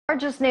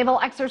Largest naval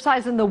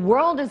exercise in the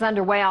world is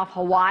underway off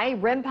Hawaii.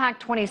 RIMPAC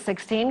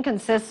 2016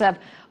 consists of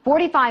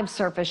 45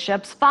 surface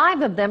ships,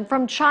 5 of them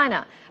from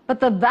China. But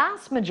the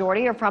vast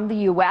majority are from the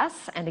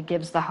U.S., and it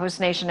gives the host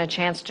nation a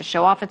chance to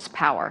show off its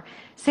power.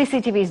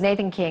 CCTV's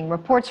Nathan King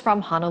reports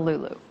from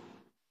Honolulu.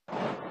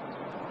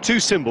 Two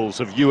symbols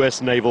of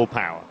U.S. naval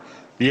power: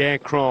 the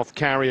aircraft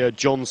carrier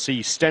John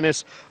C.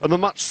 Stennis and the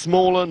much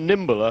smaller,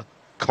 nimbler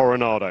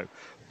Coronado,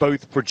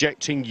 both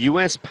projecting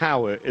U.S.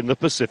 power in the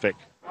Pacific.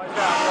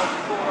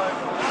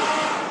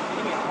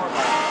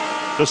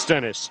 The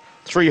Stennis,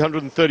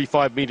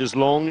 335 meters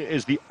long,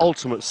 is the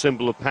ultimate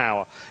symbol of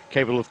power,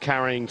 capable of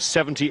carrying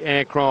 70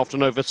 aircraft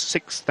and over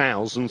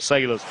 6,000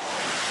 sailors.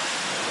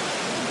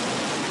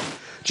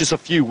 Just a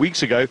few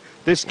weeks ago,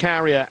 this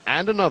carrier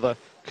and another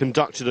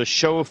conducted a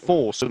show of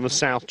force in the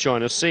South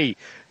China Sea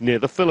near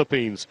the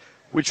Philippines,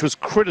 which was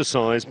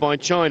criticized by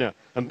China.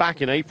 And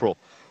back in April,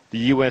 the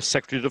U.S.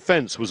 Secretary of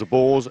Defense was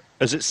aboard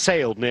as it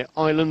sailed near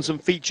islands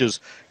and features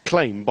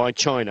claimed by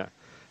China.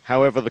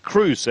 However, the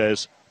crew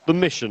says the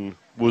mission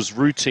was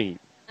routine.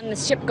 And the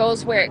ship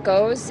goes where it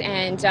goes,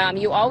 and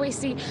you always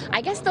see,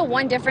 I guess the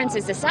one difference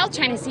is the South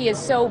China Sea is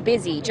so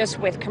busy, just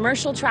with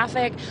commercial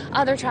traffic,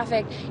 other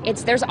traffic.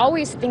 There's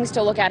always things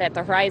to look at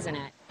the horizon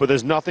at. But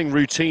there's nothing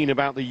routine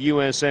about the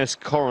USS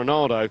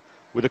Coronado.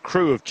 With a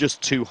crew of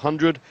just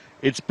 200,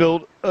 it's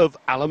built of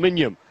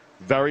aluminium,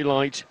 very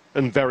light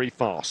and very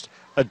fast,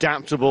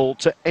 adaptable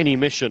to any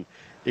mission.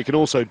 It can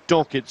also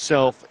dock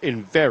itself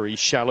in very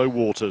shallow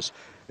waters.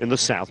 In the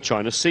South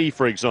China Sea,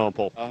 for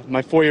example.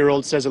 My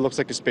 4-year-old says it looks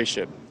like a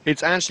spaceship.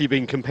 It's actually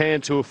been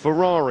compared to a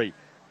Ferrari,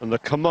 and the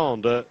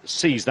commander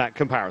sees that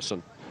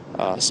comparison.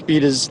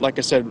 Speed is, like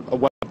I said, a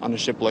weapon on a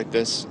ship like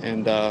this,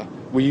 and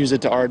we use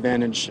it to our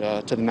advantage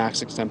to the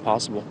max extent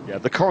possible. Yeah,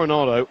 the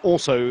Coronado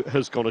also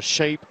has got a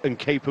shape and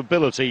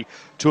capability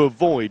to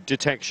avoid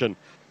detection.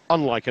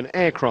 Unlike an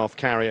aircraft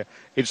carrier,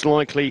 it's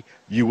likely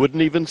you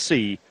wouldn't even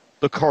see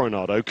the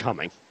Coronado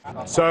coming.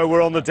 So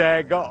we're on the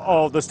deck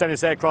of the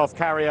Stennis aircraft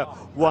carrier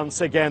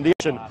once again, the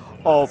mission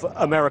of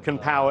American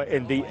power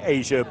in the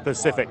Asia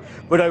Pacific.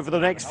 But over the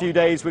next few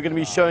days, we're going to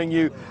be showing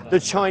you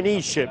the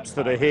Chinese ships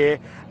that are here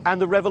and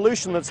the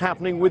revolution that's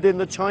happening within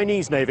the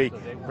Chinese Navy,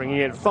 bringing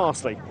it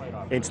fastly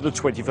into the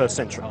 21st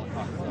century.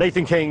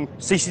 Nathan King,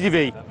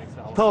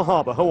 CCTV, Pearl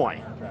Harbor,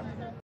 Hawaii.